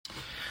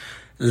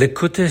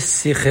Lipszyc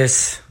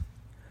Siches,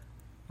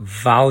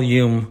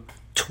 Volume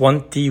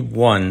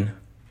 21,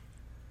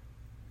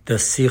 the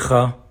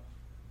Sicha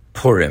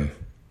Purim.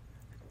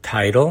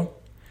 Title,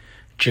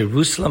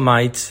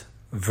 Jerusalemites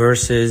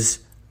versus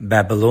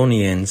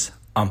Babylonians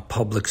on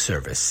public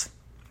service.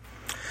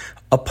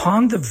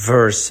 Upon the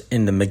verse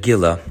in the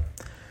Megillah,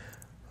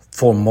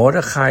 for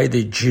Mordechai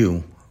the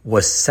Jew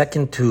was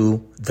second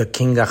to the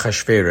king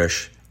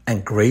Ahasuerus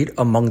and great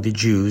among the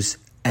Jews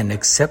and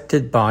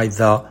accepted by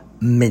the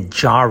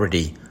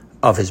majority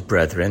of his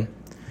brethren,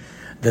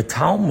 the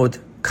Talmud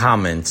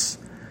comments,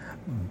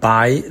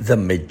 by the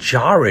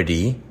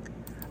majority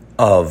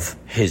of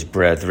his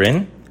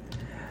brethren,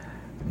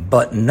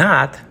 but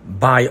not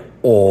by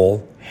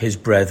all his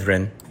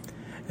brethren.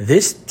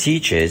 This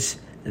teaches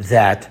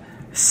that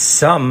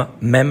some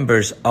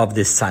members of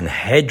the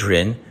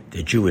Sanhedrin,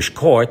 the Jewish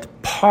court,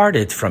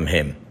 parted from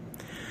him.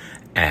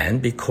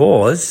 And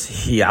because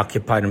he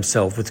occupied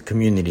himself with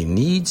community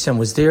needs and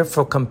was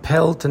therefore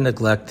compelled to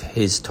neglect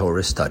his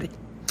Torah study.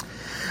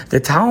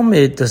 The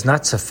Talmud does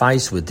not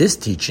suffice with this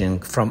teaching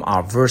from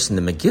our verse in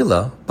the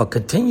Megillah, but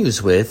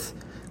continues with,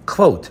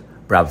 quote,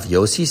 Rav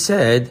Yossi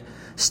said,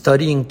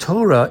 studying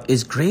Torah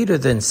is greater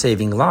than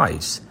saving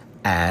lives,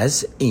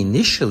 as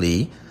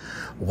initially,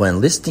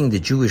 when listing the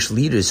Jewish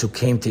leaders who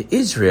came to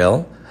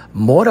Israel,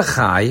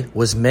 Mordechai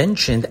was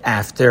mentioned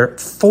after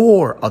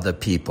 4 other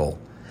people.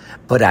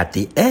 But at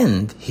the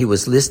end, he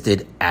was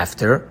listed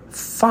after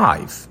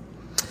 5.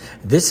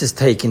 This is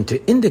taken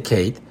to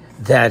indicate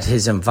that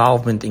his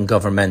involvement in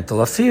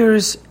governmental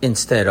affairs,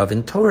 instead of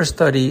in Torah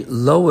study,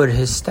 lowered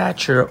his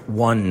stature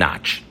 1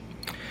 notch.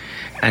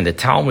 And the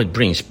Talmud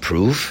brings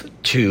proof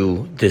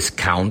to this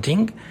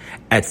counting.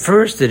 At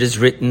first, it is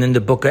written in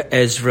the book of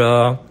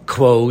Ezra,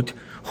 quote,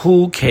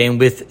 who came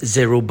with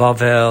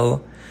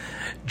Zerubbabel,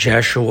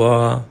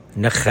 Jeshua,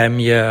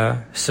 Nehemiah,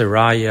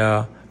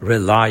 Sariah,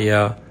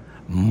 Reliah,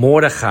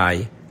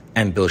 Mordechai,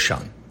 and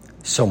Bilshan.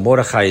 So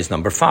Mordechai is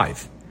number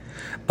 5.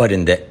 But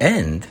in the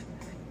end,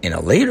 in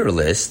a later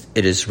list,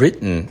 it is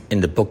written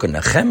in the book of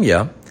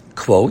Nehemiah,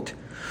 quote,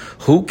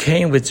 who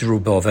came with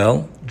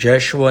Zerubbabel,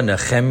 Jeshua,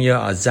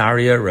 Nehemiah,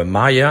 Azariah,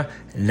 Remiah,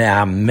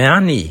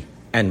 Naamani,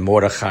 and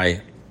Mordechai,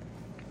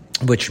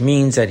 which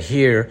means that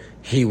here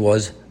he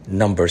was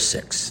number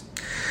 6.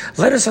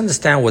 Let us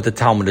understand what the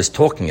Talmud is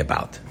talking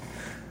about.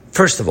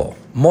 First of all,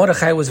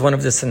 Mordechai was one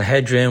of the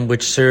Sanhedrin,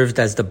 which served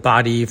as the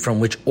body from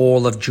which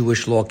all of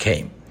Jewish law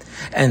came,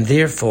 and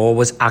therefore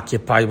was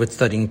occupied with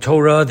studying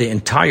Torah the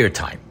entire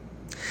time.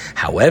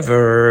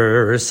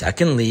 However,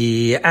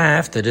 secondly,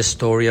 after the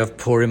story of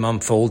Purim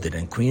unfolded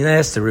and Queen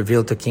Esther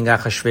revealed to King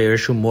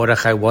Ahasuerus who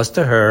Mordechai was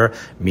to her,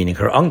 meaning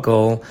her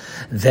uncle,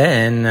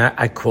 then,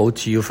 I quote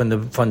to you from the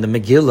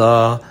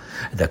Megillah,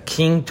 the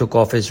king took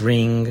off his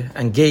ring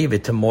and gave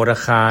it to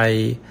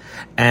Mordechai,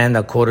 and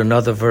I quote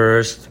another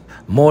verse,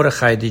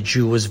 Mordechai the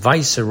Jew was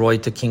viceroy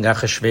to King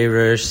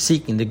Ahasuerus,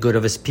 seeking the good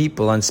of his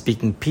people and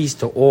speaking peace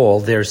to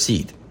all their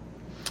seed.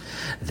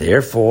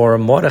 Therefore,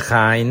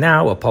 Mordechai,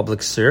 now a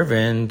public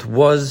servant,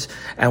 was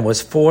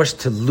forced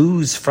to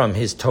lose from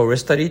his Torah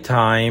study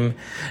time.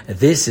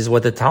 This is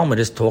what the Talmud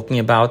is talking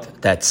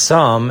about, that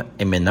some,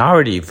 a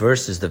minority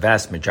versus the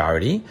vast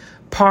majority,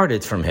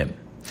 parted from him.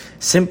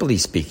 Simply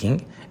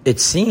speaking, it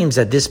seems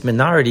that this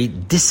minority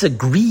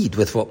disagreed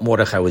with what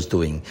Mordechai was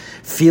doing,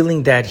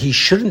 feeling that he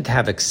shouldn't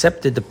have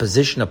accepted the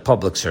position of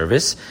public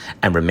service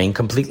and remained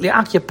completely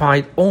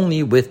occupied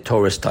only with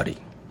Torah study.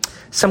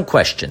 Some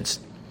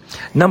questions.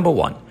 Number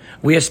 1,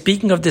 we are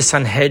speaking of the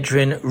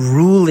Sanhedrin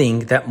ruling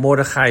that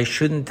Mordechai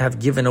shouldn't have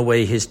given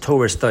away his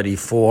Torah study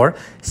for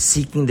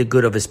seeking the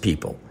good of his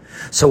people.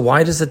 So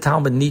why does the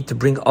Talmud need to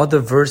bring other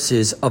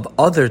verses of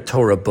other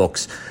Torah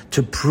books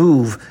to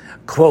prove,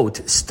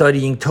 quote,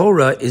 studying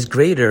Torah is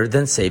greater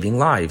than saving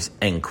lives,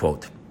 end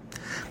quote?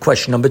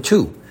 Question number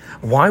 2,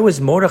 why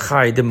was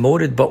Mordechai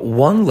demoted but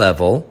 1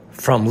 level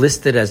from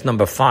listed as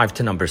number 5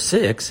 to number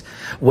 6,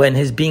 when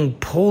his being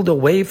pulled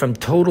away from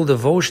total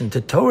devotion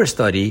to Torah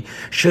study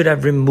should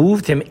have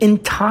removed him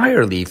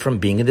entirely from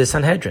being in the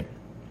Sanhedrin?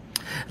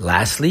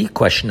 Lastly,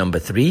 question number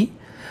 3,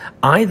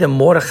 either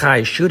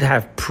Mordechai should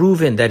have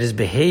proven that his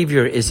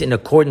behavior is in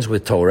accordance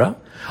with Torah,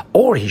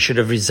 or he should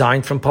have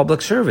resigned from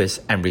public service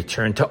and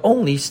returned to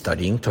only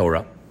studying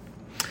Torah.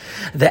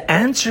 The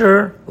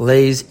answer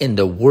lays in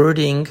the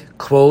wording,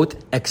 quote,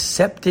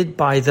 accepted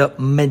by the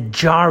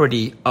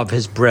majority of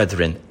his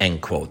brethren,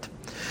 end quote.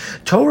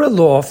 Torah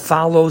law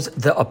follows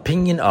the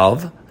opinion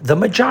of the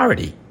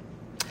majority.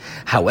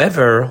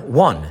 However,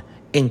 1,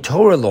 in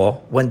Torah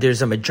law, when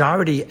there's a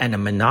majority and a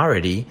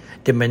minority,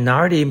 the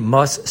minority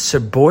must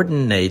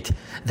subordinate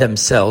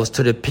themselves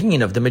to the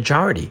opinion of the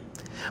majority,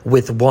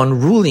 with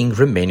one ruling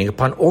remaining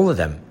upon all of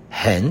them.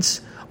 Hence,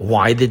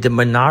 why did the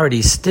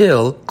minority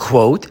still,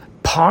 quote,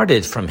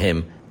 parted from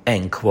him,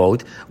 end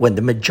quote, when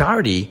the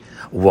majority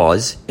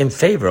was in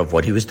favor of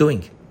what he was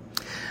doing?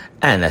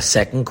 And a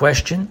second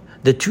question,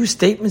 the 2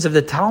 statements of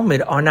the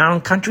Talmud are now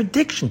in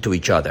contradiction to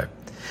each other,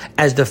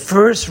 as the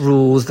first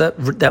rules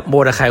that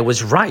Mordechai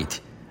was right,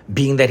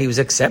 being that he was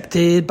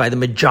accepted by the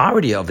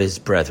majority of his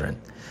brethren.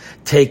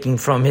 taking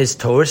from his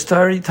Torah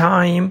study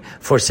time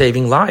for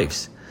saving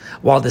lives.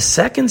 While the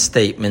second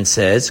statement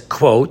says,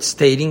 quote,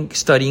 studying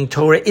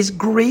Torah is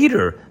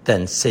greater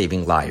than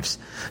saving lives.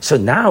 So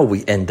now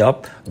we end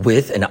up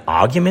with an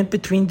argument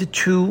between the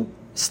two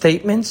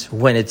statements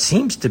when it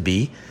seems to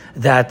be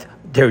that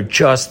they're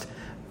just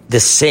the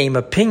same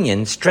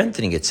opinion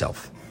strengthening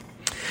itself.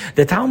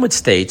 The Talmud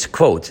states,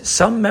 quote,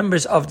 some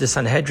members of the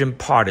Sanhedrin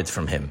parted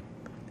from him,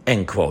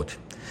 end quote.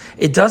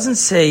 It doesn't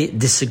say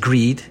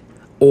disagreed,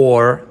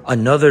 or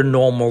another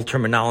normal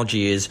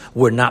terminology is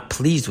were not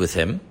pleased with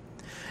him.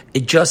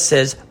 It just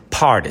says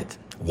parted.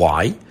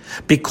 Why?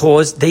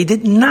 Because they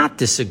did not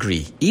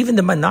disagree. Even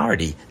the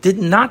minority did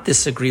not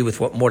disagree with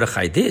what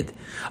Mordechai did.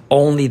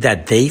 Only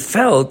that they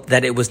felt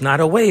that it was not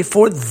a way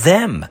for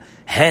them.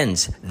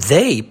 Hence,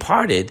 they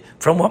parted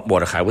from what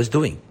Mordechai was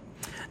doing.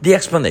 The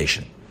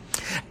explanation.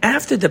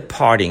 After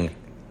departing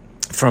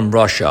from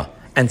Russia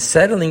and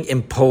settling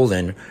in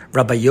Poland,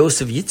 Rabbi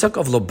Yosef Yitzchak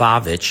of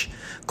Lubavitch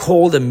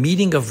called a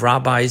meeting of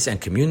rabbis and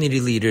community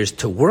leaders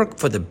to work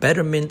for the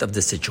betterment of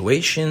the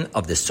situation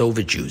of the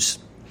Soviet Jews.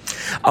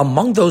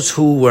 Among those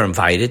who were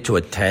invited to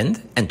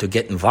attend and to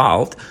get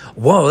involved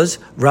was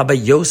Rabbi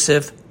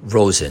Yosef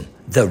Rosen,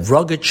 the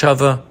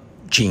Rogatchover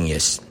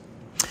genius.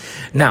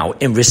 Now,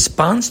 in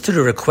response to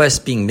the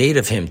request being made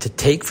of him to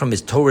take from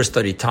his Torah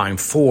study time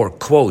for,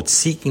 quote,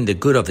 seeking the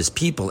good of his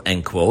people,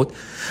 end quote,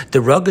 the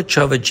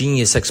Rogatchover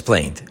genius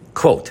explained,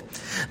 quote,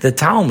 the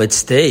Talmud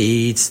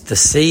states the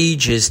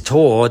sages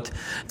taught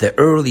the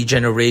early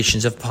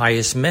generations of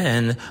pious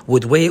men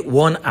would wait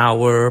 1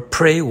 hour,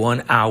 pray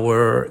 1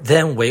 hour,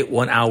 then wait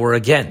 1 hour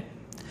again.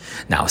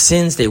 Now,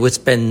 since they would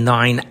spend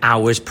 9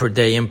 hours per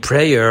day in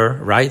prayer,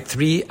 right,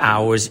 3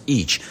 hours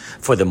each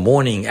for the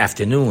morning,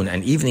 afternoon,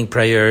 and evening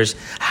prayers,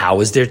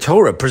 how is their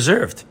Torah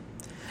preserved?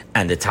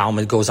 And the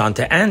Talmud goes on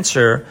to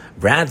answer,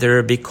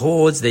 rather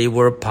because they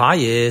were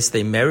pious,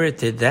 they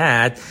merited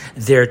that,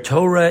 their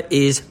Torah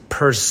is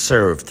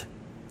preserved.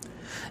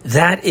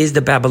 That is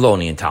the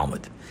Babylonian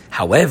Talmud.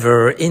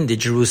 However, in the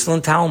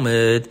Jerusalem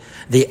Talmud,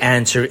 the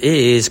answer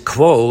is,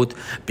 quote,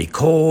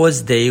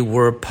 because they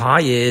were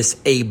pious,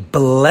 a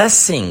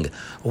blessing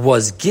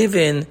was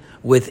given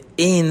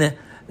within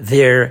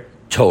their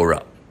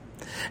Torah.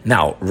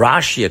 Now,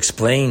 Rashi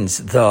explains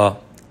the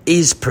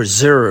is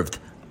preserved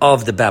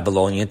of the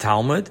Babylonian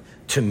Talmud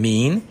to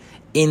mean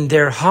in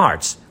their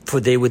hearts, for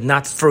they would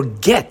not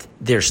forget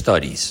their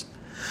studies.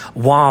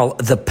 While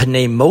the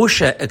Pnei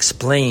Moshe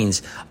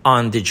explains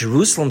on the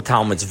Jerusalem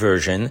Talmud's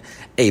version,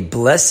 a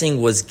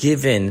blessing was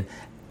given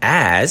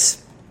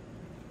as,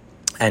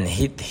 and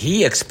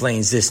he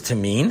explains this to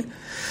mean,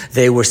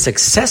 they were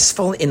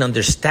successful in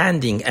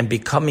understanding and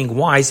becoming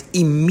wise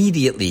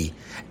immediately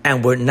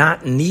and were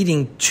not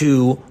needing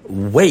to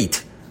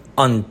wait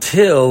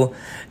until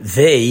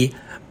they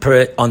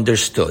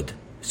understood.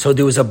 So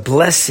there was a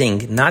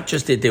blessing, not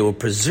just that they were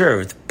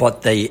preserved,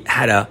 but they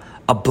had a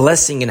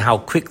blessing in how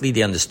quickly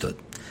they understood.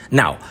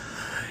 Now,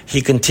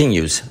 he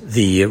continues,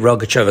 the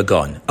Rogatchover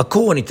Gaon.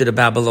 According to the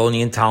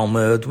Babylonian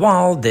Talmud,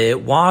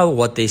 while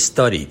what they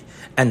studied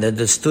and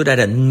understood at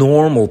a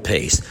normal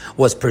pace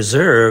was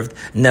preserved,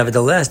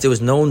 nevertheless, there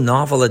was no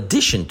novel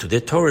addition to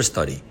their Torah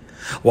study.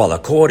 While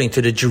according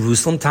to the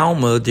Jerusalem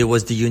Talmud, there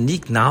was the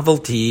unique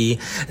novelty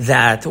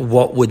that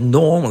what would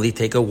normally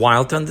take a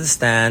while to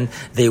understand,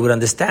 they would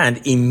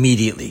understand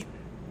immediately.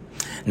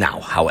 Now,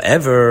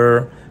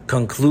 however,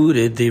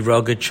 concluded the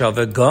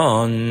Rogatchover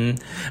Gaon,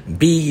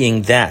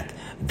 being that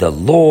the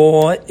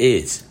law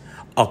is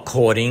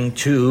according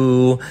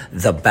to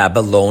the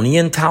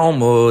Babylonian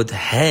Talmud,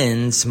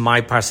 hence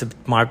my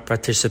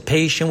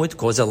participation would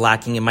cause a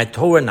lacking in my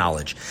Torah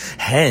knowledge.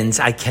 Hence,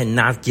 I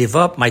cannot give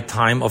up my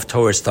time of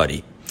Torah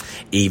study,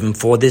 even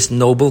for this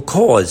noble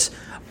cause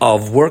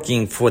of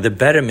working for the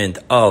betterment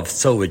of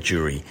Soviet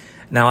Jewry.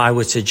 Now, I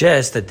would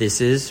suggest that this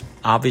is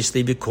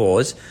obviously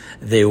because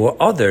there were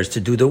others to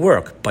do the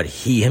work, but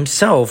he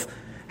himself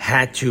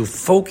had to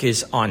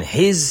focus on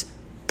his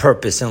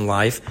purpose in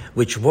life,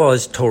 which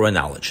was Torah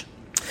knowledge.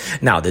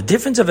 Now, the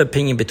difference of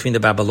opinion between the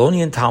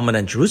Babylonian Talmud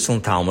and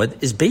Jerusalem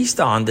Talmud is based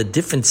on the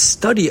different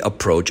study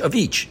approach of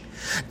each.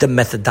 The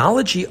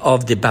methodology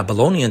of the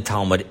Babylonian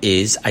Talmud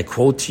is, I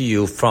quote to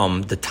you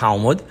from the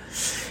Talmud,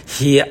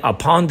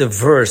 upon the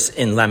verse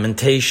in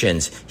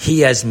Lamentations,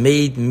 he has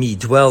made me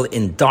dwell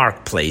in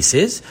dark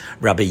places.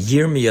 Rabbi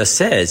Yirmiyah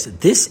says,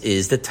 this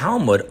is the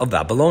Talmud of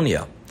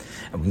Babylonia.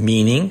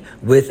 Meaning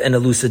with an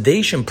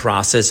elucidation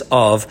process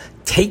of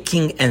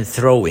taking and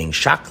throwing,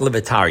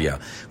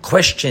 shaklavitaria,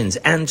 questions,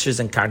 answers,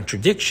 and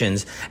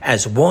contradictions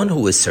as one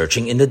who is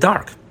searching in the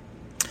dark.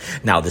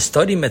 Now, the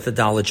study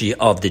methodology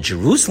of the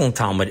Jerusalem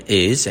Talmud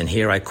is, and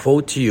here I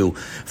quote to you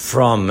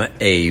from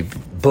a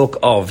book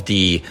of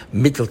the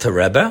Mittelter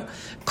Rebbe,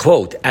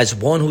 quote, as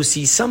one who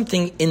sees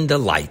something in the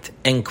light,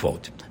 end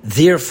quote.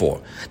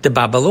 Therefore, the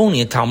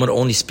Babylonian Talmud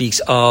only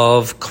speaks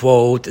of,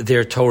 quote,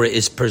 their Torah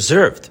is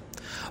preserved.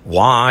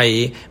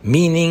 Why?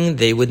 Meaning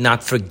they would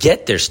not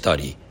forget their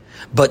study,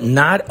 but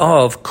not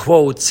of,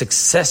 quote,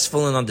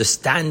 successful in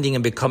understanding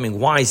and becoming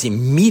wise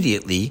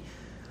immediately,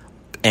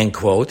 end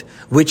quote,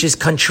 which is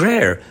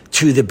contrary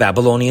to the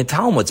Babylonian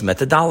Talmud's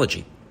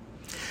methodology.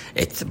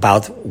 It's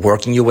about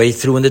working your way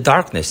through in the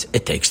darkness.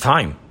 It takes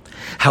time.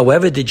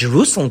 However, the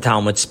Jerusalem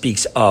Talmud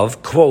speaks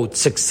of, quote,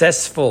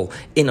 successful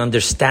in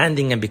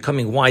understanding and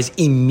becoming wise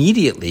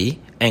immediately,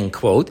 end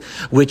quote,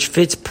 which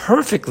fits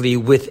perfectly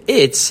with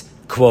its,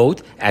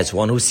 quote, as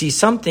one who sees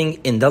something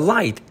in the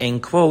light,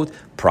 end quote,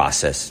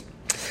 process.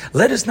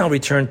 Let us now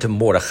return to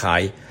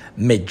Mordechai,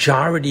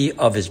 majority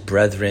of his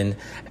brethren,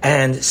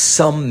 and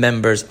some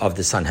members of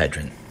the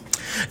Sanhedrin.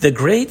 The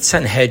great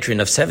Sanhedrin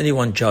of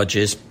 71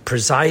 judges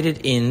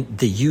presided in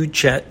the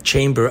huge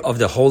chamber of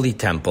the Holy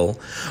Temple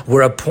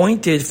were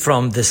appointed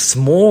from the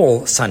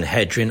small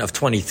Sanhedrin of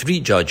 23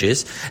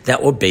 judges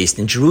that were based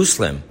in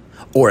Jerusalem,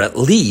 or at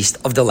least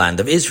of the land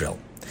of Israel.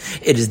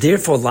 It is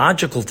therefore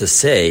logical to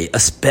say,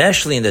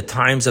 especially in the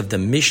times of the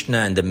Mishnah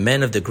and the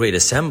men of the Great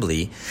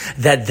Assembly,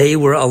 that they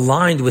were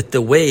aligned with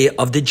the way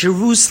of the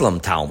Jerusalem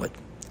Talmud.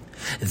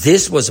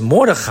 This was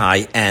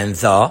Mordechai and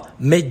the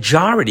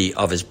majority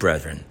of his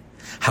brethren.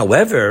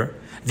 However,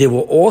 there were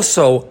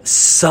also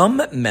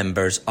some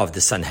members of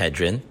the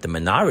Sanhedrin, the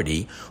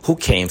minority, who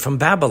came from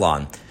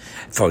Babylon.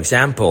 For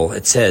example,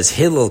 it says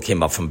Hillel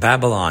came up from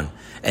Babylon,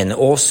 and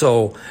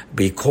also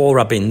we call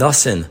Rabbi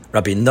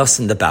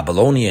Nassan the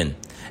Babylonian,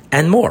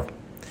 and more.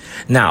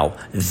 Now,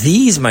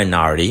 these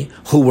minority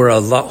who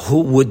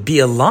would be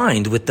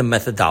aligned with the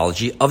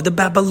methodology of the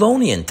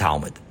Babylonian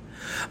Talmud.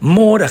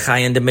 Mordechai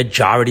and the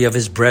majority of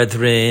his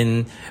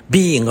brethren,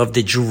 being of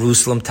the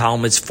Jerusalem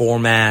Talmud's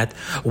format,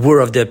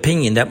 were of the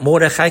opinion that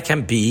Mordechai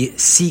can be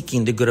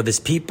seeking the good of his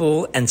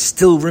people and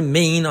still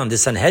remain on the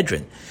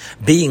Sanhedrin,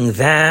 being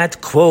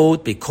that,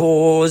 quote,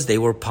 because they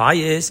were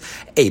pious,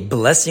 a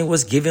blessing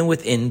was given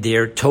within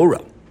their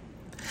Torah.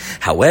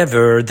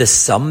 However,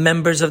 some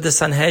members of the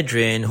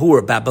Sanhedrin who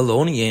were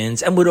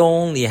Babylonians and would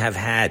only have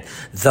had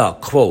the,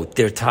 quote,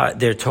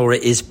 their Torah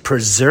is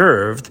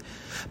preserved,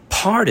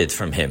 parted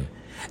from him,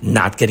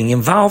 not getting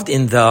involved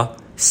in the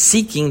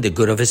seeking the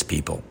good of his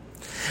people.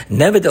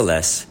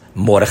 Nevertheless,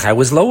 Mordechai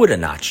was lowered a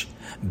notch,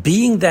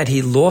 being that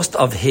he lost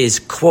of his,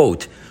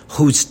 quote,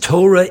 whose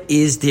Torah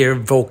is their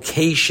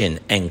vocation,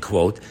 end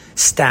quote,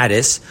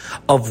 status,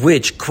 of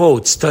which,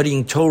 quote,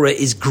 studying Torah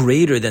is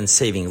greater than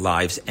saving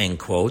lives, end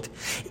quote,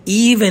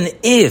 even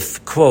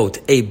if, quote,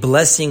 a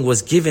blessing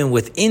was given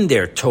within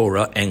their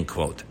Torah, end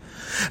quote.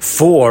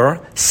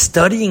 For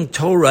studying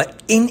Torah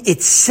in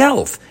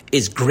itself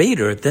is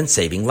greater than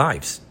saving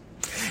lives.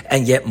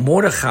 And yet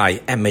Mordechai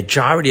and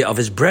majority of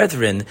his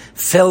brethren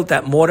felt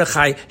that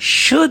Mordechai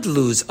should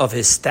lose of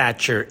his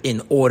stature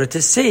in order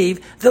to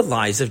save the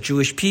lives of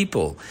Jewish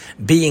people,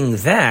 being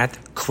that,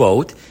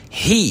 quote,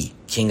 he,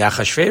 King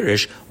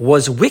Ahasuerus,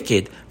 was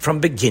wicked from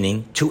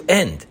beginning to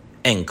end,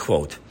 end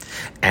quote.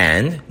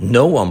 And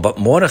no one but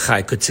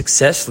Mordechai could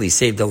successfully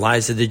save the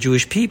lives of the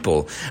Jewish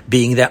people,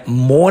 being that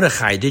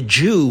Mordechai, the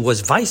Jew,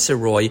 was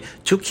viceroy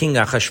to King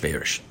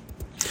Ahasuerus.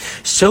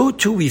 So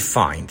too we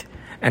find,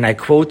 and I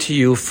quote to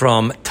you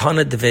from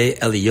Tana Dve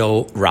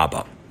Eliyahu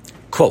Rabbah,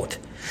 quote,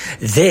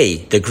 they,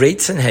 the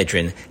great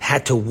Sanhedrin,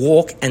 had to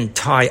walk and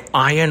tie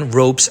iron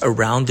ropes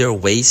around their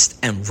waist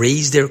and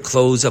raise their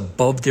clothes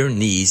above their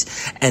knees,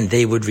 and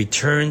they would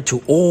return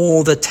to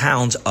all the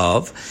towns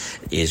of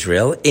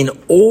Israel, in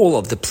all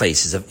of the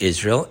places of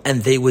Israel,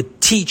 and they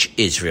would teach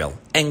Israel,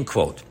 end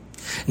quote.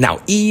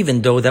 Now,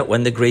 even though that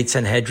when the great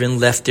Sanhedrin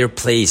left their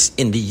place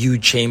in the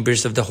huge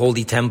chambers of the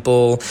Holy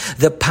Temple,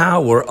 the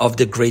power of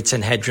the great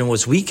Sanhedrin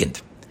was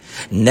weakened.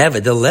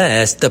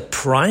 Nevertheless, the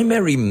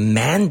primary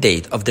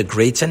mandate of the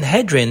great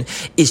Sanhedrin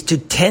is to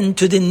tend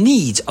to the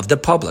needs of the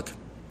public.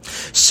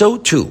 So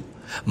too,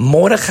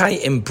 Mordechai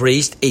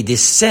embraced a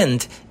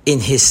descent in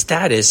his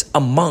status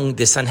among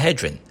the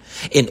Sanhedrin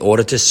in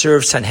order to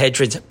serve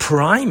Sanhedrin's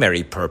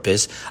primary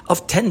purpose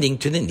of tending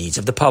to the needs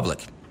of the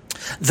public.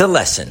 The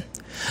lesson.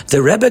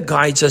 The Rebbe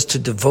guides us to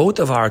devote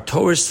of our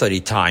Torah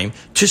study time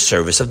to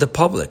service of the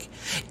public.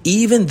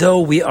 Even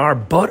though we are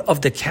but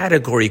of the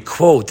category,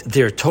 quote,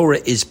 their Torah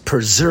is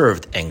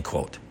preserved, end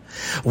quote.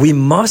 We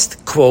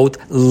must, quote,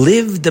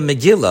 live the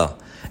Megillah,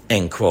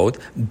 end quote,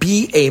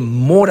 be a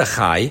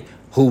Mordechai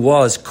who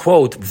was,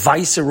 quote,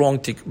 viceroy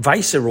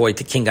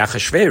to King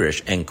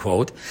Ahasuerus, end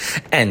quote,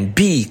 and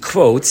be,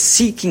 quote,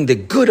 seeking the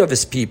good of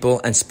his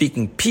people and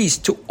speaking peace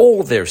to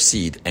all their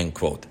seed, end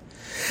quote.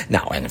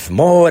 Now, and if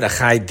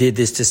Mordechai did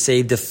this to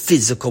save the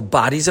physical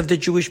bodies of the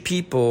Jewish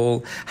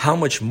people, how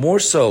much more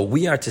so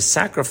we are to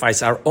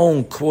sacrifice our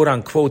own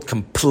quote-unquote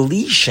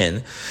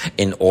completion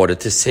in order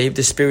to save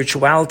the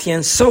spirituality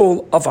and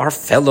soul of our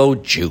fellow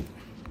Jew.